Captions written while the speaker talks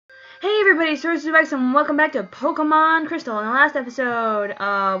Hey everybody, Sorceress and welcome back to Pokemon Crystal. In the last episode,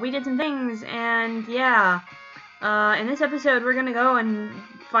 we did some things, and yeah, in this episode we're gonna go and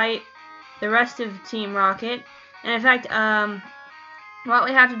fight the rest of Team Rocket. And in fact, what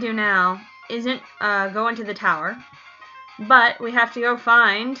we have to do now isn't go into the tower, but we have to go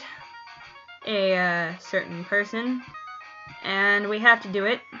find a certain person, and we have to do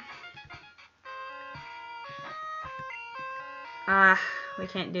it. We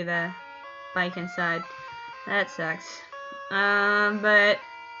can't do the bike inside. That sucks. But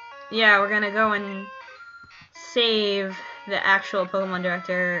yeah, we're gonna go and save the actual Pokemon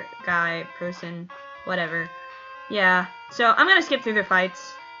Director guy, person, whatever. Yeah, so I'm gonna skip through the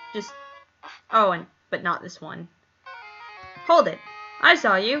fights. But not this one. Hold it. I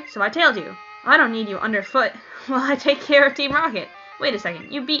saw you, so I tailed you. I don't need you underfoot while I take care of Team Rocket. Wait a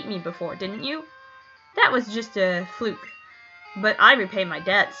second, you beat me before, didn't you? That was just a fluke. But I repay my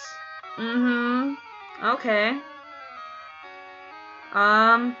debts. Okay.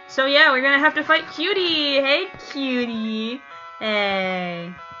 So yeah, we're gonna have to fight Cutie! Hey, Cutie!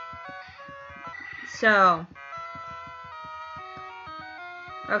 Hey. So.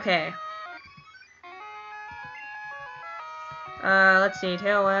 Okay. Let's see.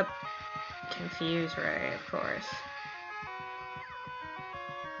 Tail Whip. Confuse Ray, of course.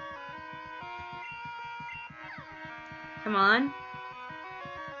 Come on.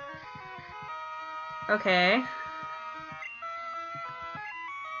 Okay.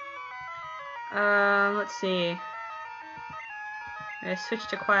 Let's see. I'm gonna switch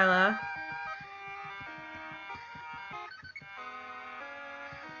to Quila.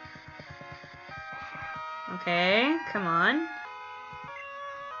 Okay, come on.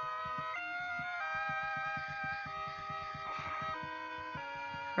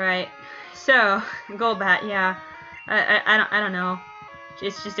 Right. So, Golbat, yeah. I don't know.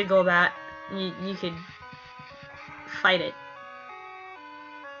 It's just a Golbat. You could fight it.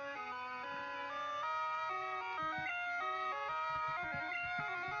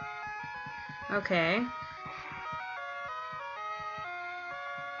 Okay.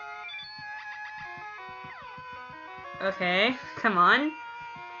 Okay, come on.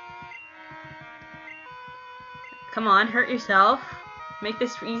 Come on, hurt yourself. Make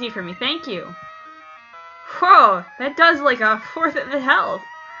this easy for me. Thank you. Whoa, that does like a fourth of the health.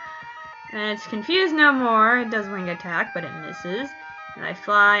 And it's confused no more. It does wing attack, but it misses. And I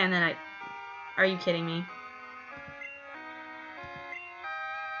fly, and then I... Are you kidding me?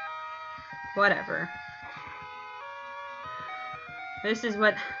 Whatever. This is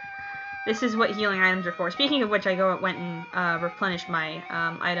what healing items are for. Speaking of which, I went and replenished my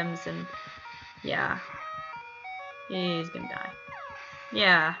items, and yeah, he's gonna die.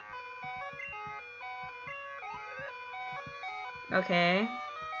 Yeah. Okay.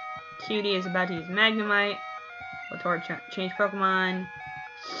 Cutie is about to use Magnemite. Voltorb change Pokemon.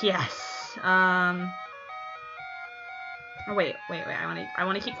 Yes. Oh, wait. I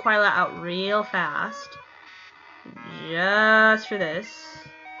wanna keep Quila out real fast. Just for this.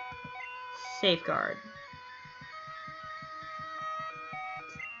 Safeguard.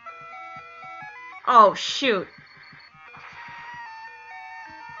 Oh, shoot.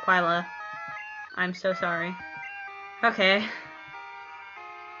 Quila. I'm so sorry. Okay.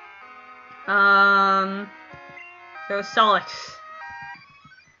 So Solix.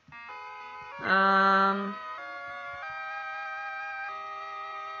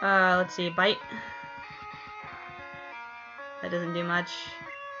 Let's see, Bite. That doesn't do much.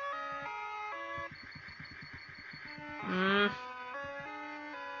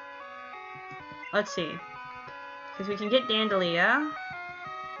 Let's see. Because we can get Dandalia.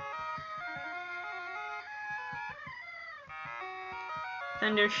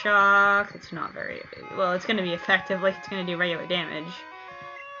 Thundershock. It's not very... Well, it's going to be effective. Like, it's going to do regular damage.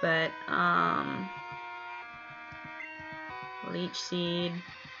 But, Leech Seed.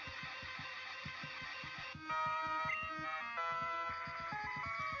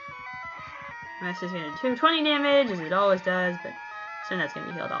 This is going to do 20 damage, as it always does, but soon that's going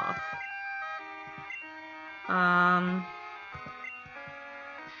to be healed off. I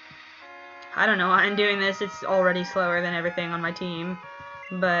don't know why I'm doing this. It's already slower than everything on my team.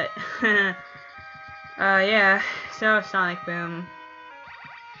 But, yeah. So, Sonic Boom.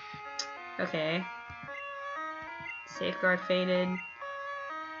 Okay. Safeguard faded.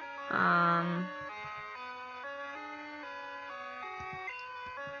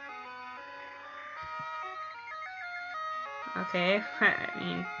 Okay. I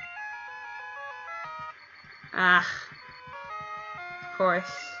mean... of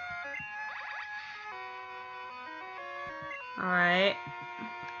course. Alright.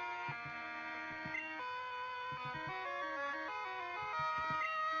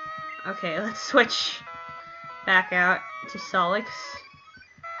 Okay, let's switch back out to Solix.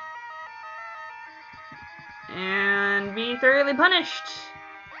 And be thoroughly punished.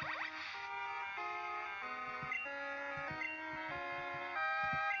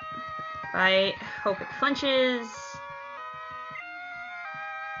 I hope it flinches.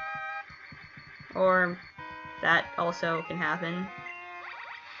 Or that also can happen.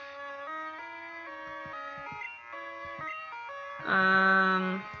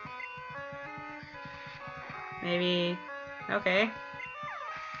 Maybe. Okay.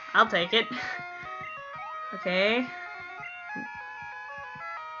 I'll take it. Okay.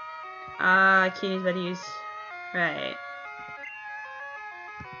 Kitty's buddies. Right.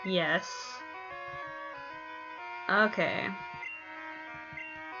 Yes. Okay.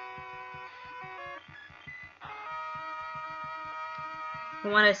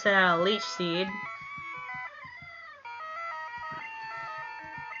 We want to set out a leech seed.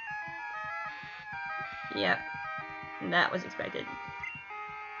 Yep. That was expected.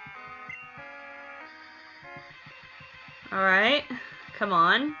 Alright. Come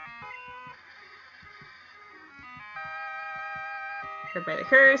on. Hurt by the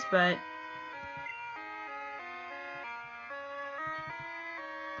curse, but...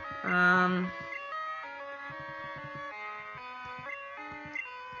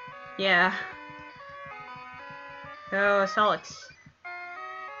 yeah. Go Solix.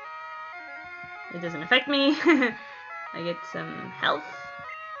 It doesn't affect me. I get some health.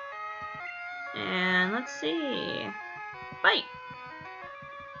 And let's see. Fight!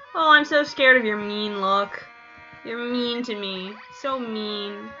 Oh, I'm so scared of your mean look. You're mean to me. So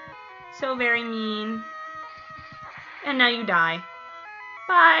mean. So very mean. And now you die.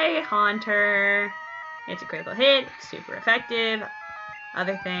 Bye, Haunter. It's a critical hit. Super effective.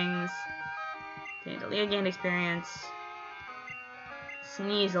 Other things. Dandelion gained experience.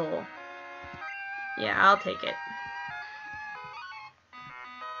 Sneasel. Yeah, I'll take it.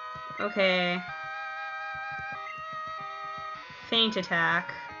 Okay. Feint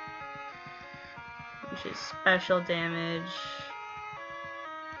attack. Which is special damage.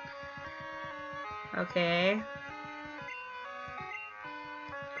 Okay.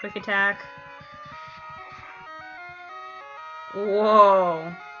 Quick attack.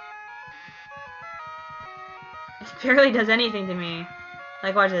 Whoa. It barely does anything to me.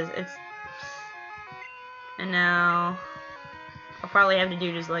 Like, watch this. It's... And now... I'll probably have to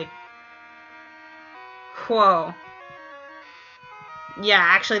do just, like... Whoa. Yeah,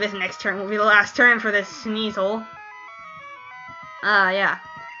 actually, this next turn will be the last turn for this Sneasel. Yeah.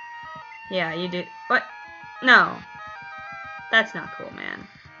 Yeah, you did... What? No. That's not cool, man.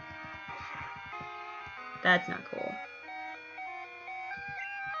 That's not cool.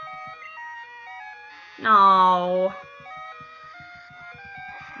 No.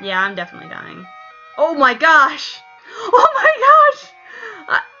 Yeah, I'm definitely dying. Oh my gosh! Oh my gosh!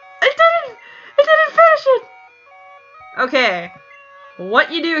 It didn't finish it! Okay.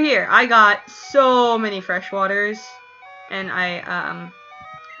 What you do here? I got so many freshwaters. And I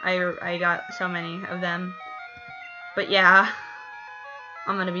got so many of them. But yeah.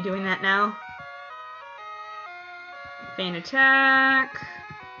 I'm gonna be doing that now. Feint attack.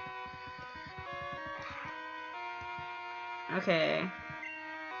 Okay.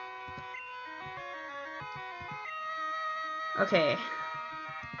 Okay.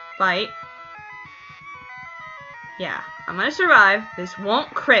 Fight. Yeah, I'm gonna survive. This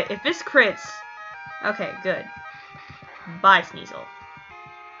won't crit. If this crits... Okay, good. Bye, Sneasel.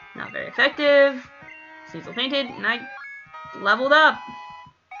 Not very effective. Sneasel fainted, and I leveled up.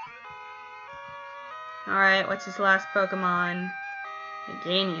 Alright, what's his last Pokemon?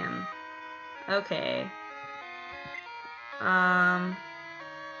 Meganium. Okay.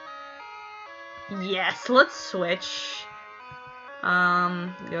 Yes, let's switch.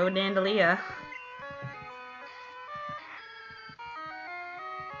 Go Dandalia.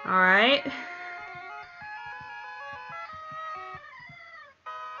 Alright.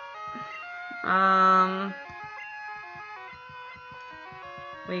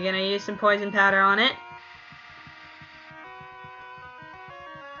 We're gonna use some poison powder on it.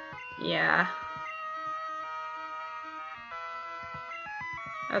 Yeah.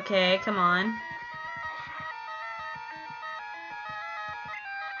 Okay, come on.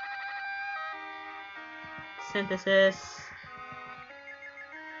 Synthesis.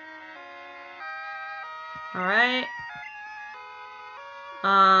 Alright.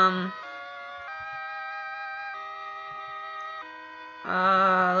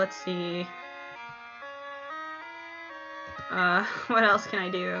 Let's see. What else can I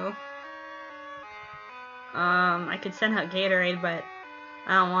do? I could send out Gatorade, but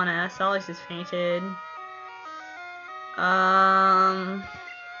I don't wanna. Solix is fainted. I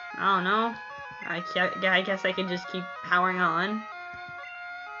don't know. I guess I could just keep powering on.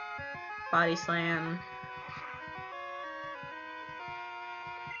 Body slam.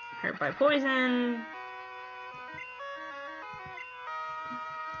 Hurt by poison.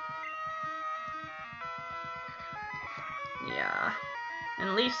 Yeah.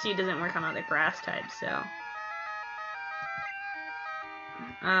 And Leaf Seed doesn't work on other grass types, so.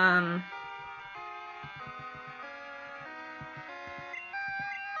 I'm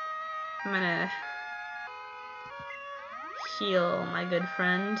gonna heal my good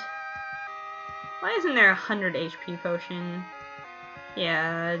friend. Why isn't there a 100 HP potion?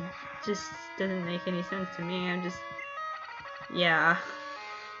 Yeah, it just doesn't make any sense to me. I'm just... yeah.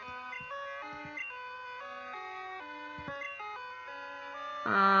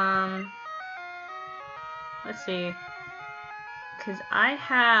 Let's see. Because I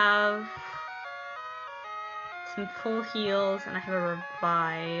have some full heals and I have a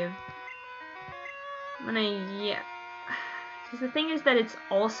revive. I'm gonna, yeah. Because the thing is that it's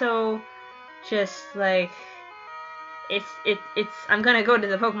also just like, it's, I'm gonna go to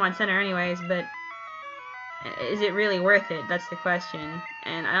the Pokemon Center anyways, but is it really worth it? That's the question.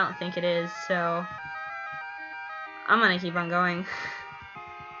 And I don't think it is, so I'm gonna keep on going.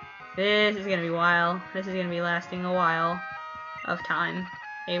 This is gonna be a while. This is gonna be lasting a while of time.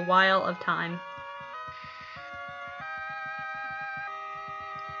 A while of time.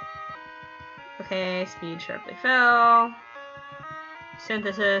 Okay, speed sharply fell.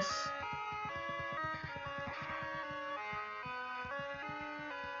 Synthesis.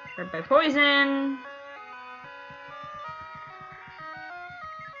 Hurt by poison.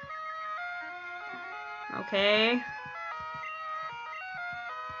 Okay.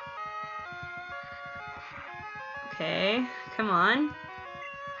 Okay, come on.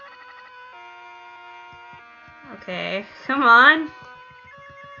 Okay, come on.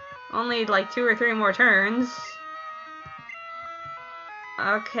 Only like 2 or 3 more turns.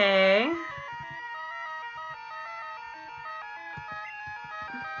 Okay.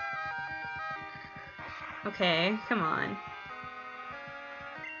 Okay, come on.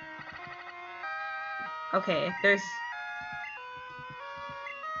 Okay, there's...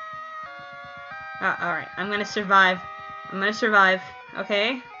 alright, I'm gonna survive. I'm gonna survive.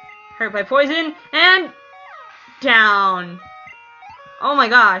 Okay? Hurt by poison, and... down. Oh my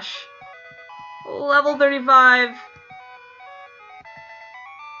gosh. Level 35.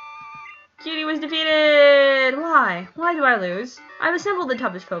 Cutie was defeated! Why? Why do I lose? I've assembled the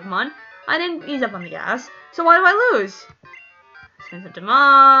toughest Pokemon. I didn't ease up on the gas, so why do I lose? Sends it to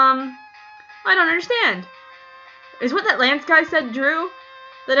Mom. I don't understand. Is what that Lance guy said true?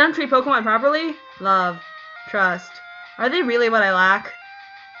 That I don't treat Pokemon properly? Love. Trust. Are they really what I lack?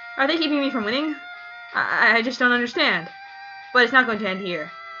 Are they keeping me from winning? I just don't understand. But it's not going to end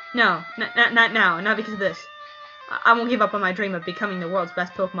here. No, not now. Not because of this. I won't give up on my dream of becoming the world's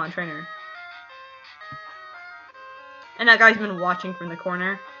best Pokemon trainer. And that guy's been watching from the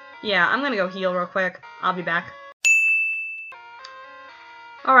corner. Yeah, I'm gonna go heal real quick. I'll be back.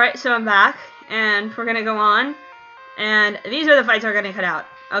 Alright, so I'm back. And we're gonna go on. And these are the fights we're gonna cut out.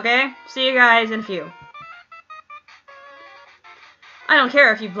 Okay? See you guys in a few. I don't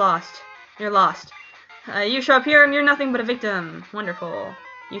care if you've lost. You're lost. You show up here and you're nothing but a victim. Wonderful.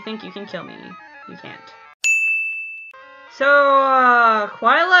 You think you can kill me. You can't. So,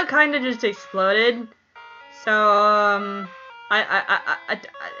 Quila kinda just exploded. So, I'm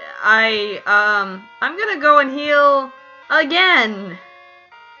gonna go and heal again.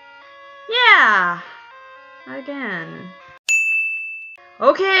 Yeah. Again.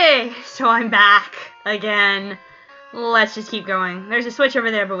 Okay, so I'm back again. Let's just keep going. There's a switch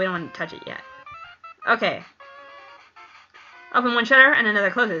over there, but we don't want to touch it yet. Okay. Open one shutter and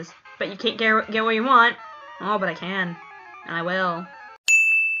another closes. But you can't get what you want. Oh, but I can. And I will.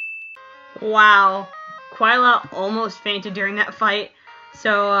 Wow. Quila almost fainted during that fight.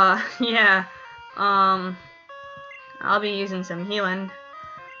 So, yeah. I'll be using some healing.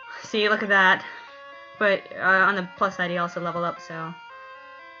 See, look at that. But, on the plus side, he also leveled up, so...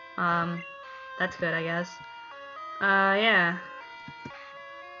 that's good, I guess. Yeah.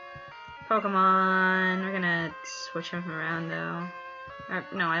 Pokemon. We're gonna switch him around, though.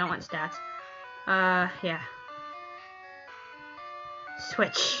 No, I don't want stats. Yeah.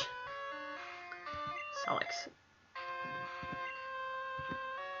 Switch. Solix.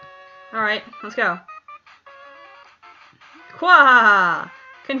 Alright, let's go. Quah!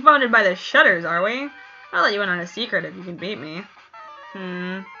 Confounded by the shutters, are we? I'll let you in on a secret if you can beat me.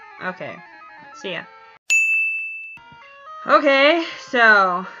 Okay. See ya. Okay,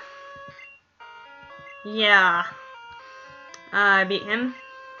 so yeah, I beat him,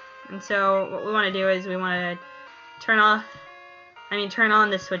 and so what we want to do is we want to turn on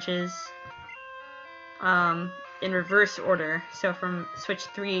the switches in reverse order. So from switch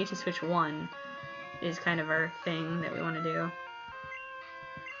 3 to switch 1 is kind of our thing that we want to do.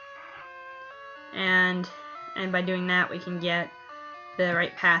 And by doing that we can get the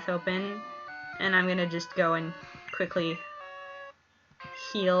right path open, and I'm gonna just go and quickly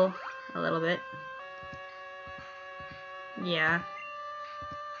heal a little bit. Yeah.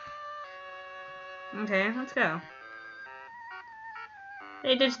 Okay, let's go.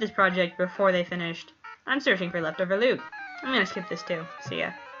 They ditched this project before they finished. I'm searching for leftover loot. I'm gonna skip this too. See ya.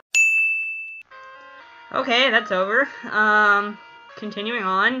 Okay, that's over. Continuing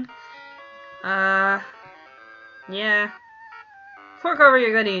on. Yeah. Fork over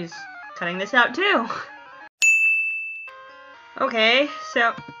your goodies. Cutting this out too. Okay,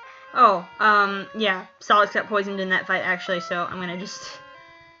 so... Oh, yeah. Solix got poisoned in that fight actually, so I'm gonna just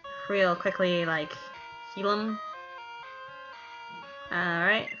real quickly, like, heal him.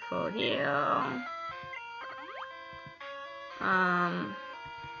 Alright, full heal. And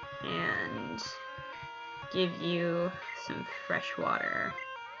give you some fresh water.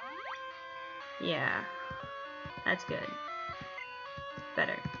 Yeah, that's good.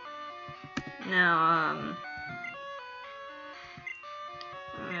 Better. Now,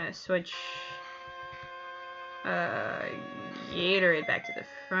 I'm gonna switch Gatorade back to the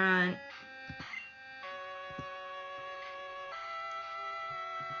front.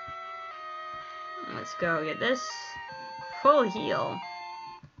 Let's go get this. Full heal.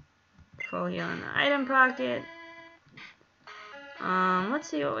 Full heal in the item pocket. Let's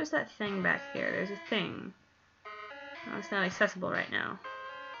see, what was that thing back here? There's a thing. Oh, it's not accessible right now.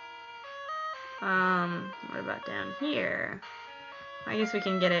 What about down here? I guess we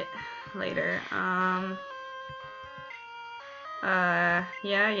can get it later. Yeah,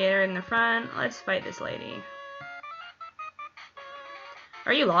 Gator in the front. Let's fight this lady.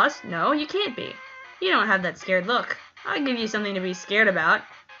 Are you lost? No, you can't be. You don't have that scared look. I'll give you something to be scared about.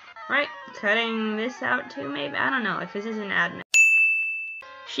 Right? Cutting this out too, maybe? I don't know if this is an admin.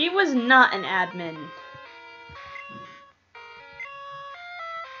 She was not an admin.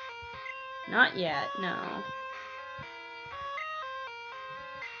 Not yet, no.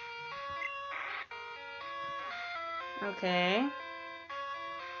 Okay.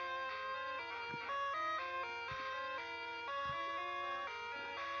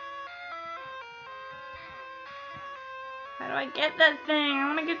 How do I get that thing? I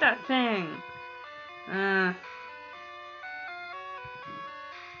want to get that thing.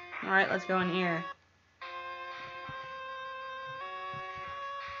 Alright, let's go in here.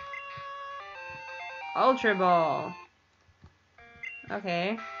 Ultra Ball.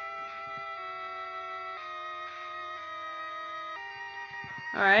 Okay.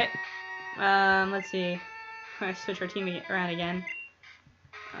 Alright. Let's see. I'm gonna switch our team around again.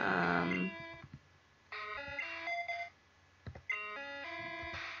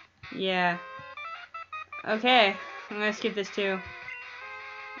 Yeah. Okay. I'm gonna skip this too.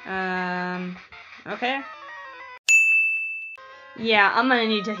 Okay. Yeah, I'm gonna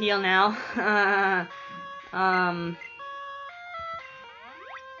need to heal now.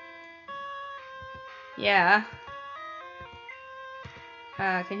 Yeah.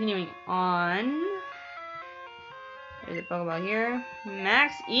 Continuing on. There's a Pokeball here.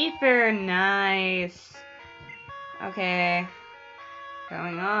 Max Ether, nice. Okay.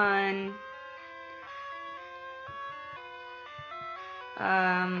 Going on.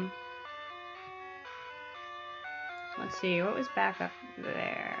 Let's see, what was back up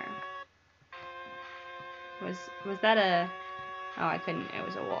there? Was that a... Oh, I couldn't, it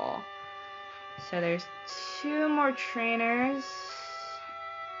was a wall. So there's 2 more trainers.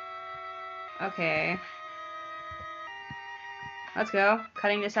 Okay. Let's go.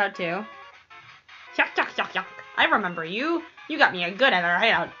 Cutting this out too. Yuck, yuck, yuck, yuck. I remember you. You got me a good at a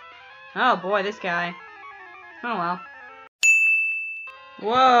hideout. Oh boy, this guy. Oh well.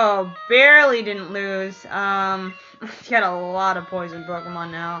 Whoa, barely didn't lose. Got a lot of poison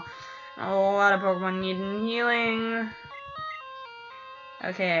Pokemon now. A lot of Pokemon needing healing.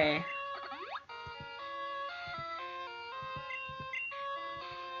 Okay.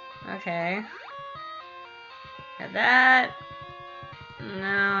 Okay. Got that.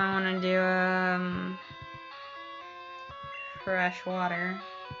 Now I want to do, fresh water.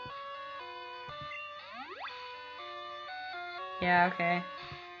 Yeah, okay.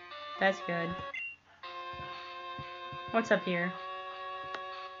 That's good. What's up here?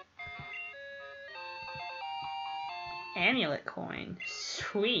 Amulet coin.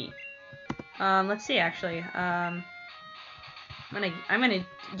 Sweet. Let's see actually. I'm gonna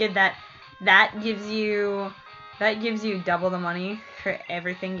give that. That gives you double the money for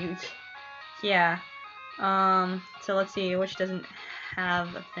everything you. Yeah. So let's see which doesn't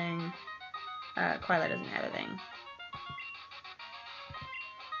have a thing. Quila doesn't have a thing.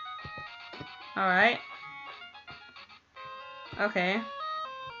 Alright. Okay.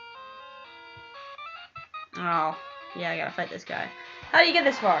 Oh, yeah, I gotta fight this guy. How do you get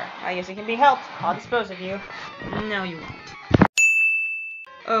this far? I guess it can be helped. I'll dispose of you. No, you won't.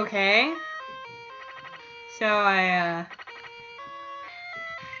 Okay. So I,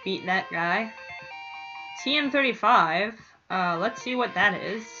 beat that guy. TM35. Let's see what that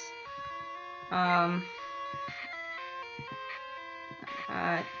is.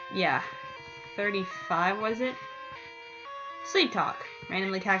 Yeah. 35, was it? Sleep talk.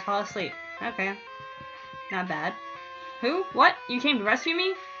 Randomly tagged fall asleep. Okay. Not bad. Who? What? You came to rescue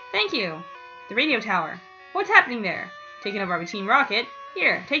me? Thank you. The radio tower. What's happening there? Taking over our team rocket.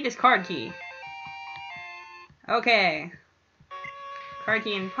 Here, take this card key. Okay. Card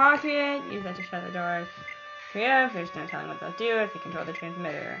key in pocket. Use that to shut the door. Yeah, there's no telling what they'll do if they control the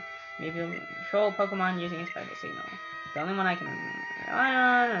transmitter. Maybe they'll control Pokemon using a special signal. The only one I can rely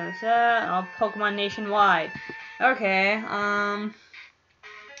on is all Pokemon nationwide. Okay,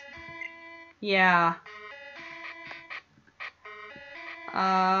 yeah.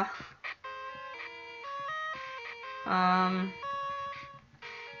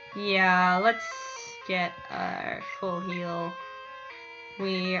 Yeah, let's get our full heal.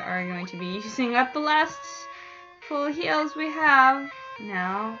 We are going to be using up the last full heals we have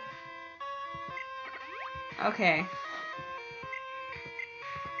now. Okay.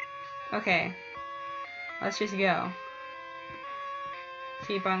 Okay. Let's just go.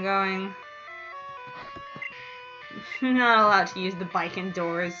 Keep on going. Not allowed to use the bike and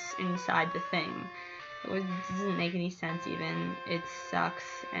doors inside the thing. It doesn't make any sense even. It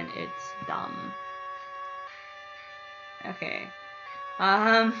sucks and it's dumb. Okay.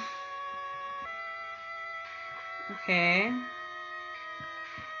 Okay.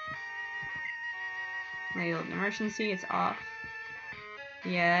 Labeled emergency, it's off.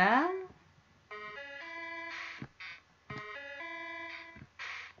 Yeah?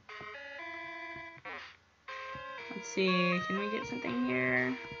 Let's see, can we get something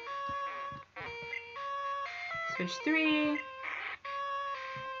here? Switch 3.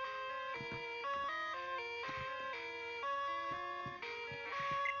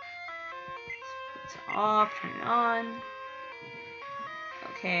 It's off, turn it on.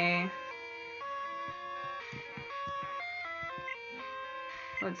 Okay.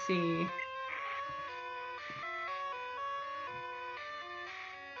 Let's see.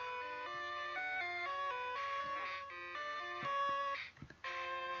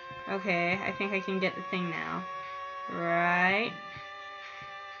 Okay, I think I can get the thing now. Right.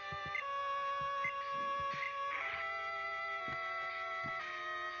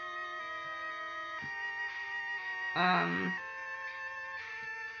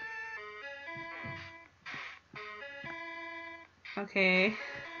 Okay.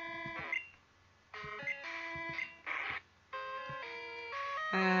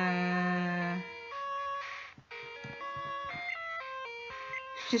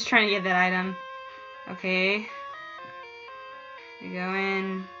 Just trying to get that item. Okay. We go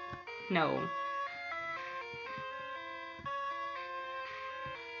in. No.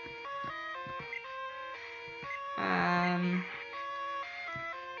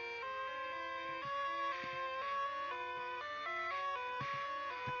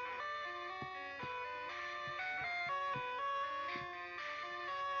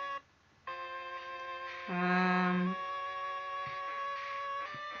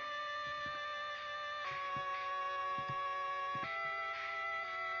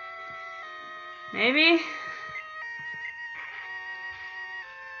 Maybe?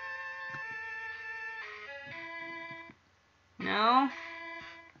 No?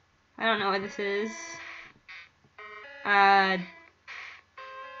 I don't know what this is.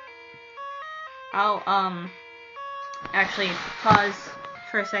 I'll, actually pause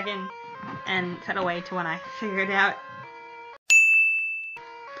for a second and cut away to when I figure it out.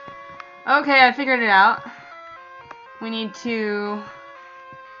 Okay, I figured it out. We need to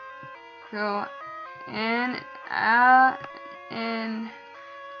go in, out, in.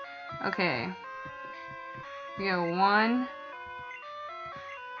 Okay. We go 1,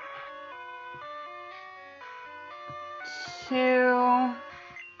 2,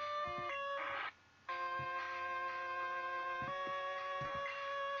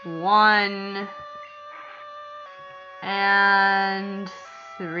 1, and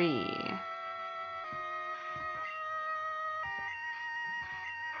 3.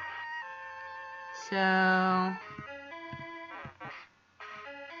 So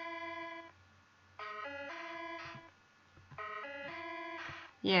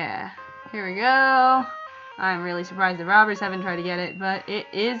yeah, here we go. I'm really surprised the robbers haven't tried to get it, but it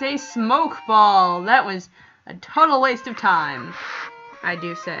is a smoke ball. That was a total waste of time, I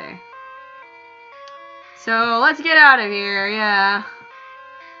do say. So let's get out of here, yeah.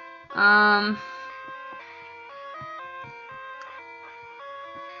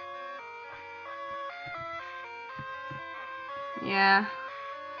 Yeah,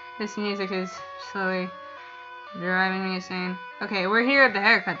 this music is slowly driving me insane. Okay, we're here at the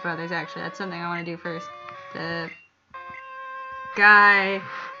Haircut Brothers, actually. That's something I want to do first. The guy,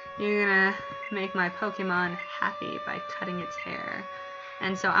 you're gonna make my Pokemon happy by cutting its hair.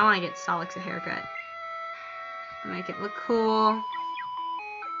 And so I want to get Solix a haircut. Make it look cool.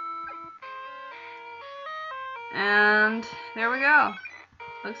 And there we go.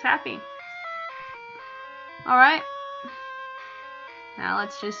 Looks happy. Alright. Now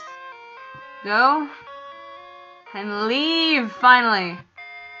let's just go and leave, finally.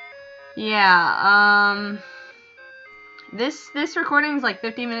 Yeah, this recording is like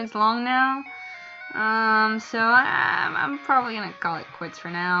 50 minutes long now. So I'm probably gonna call it quits for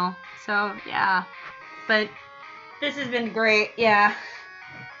now. So, yeah. But this has been great, yeah.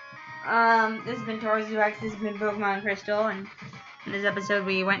 This has been Torzuax, this has been Pokemon Crystal, and in this episode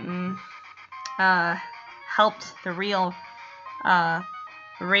we went and, helped the real,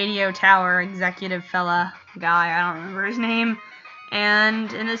 radio tower executive fella guy, I don't remember his name.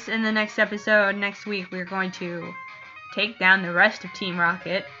 And in the next episode, next week, we're going to take down the rest of Team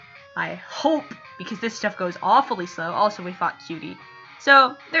Rocket. I hope, because this stuff goes awfully slow. Also, we fought Cutie.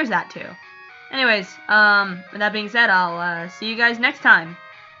 So, there's that too. Anyways, with that being said, I'll see you guys next time.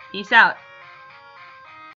 Peace out.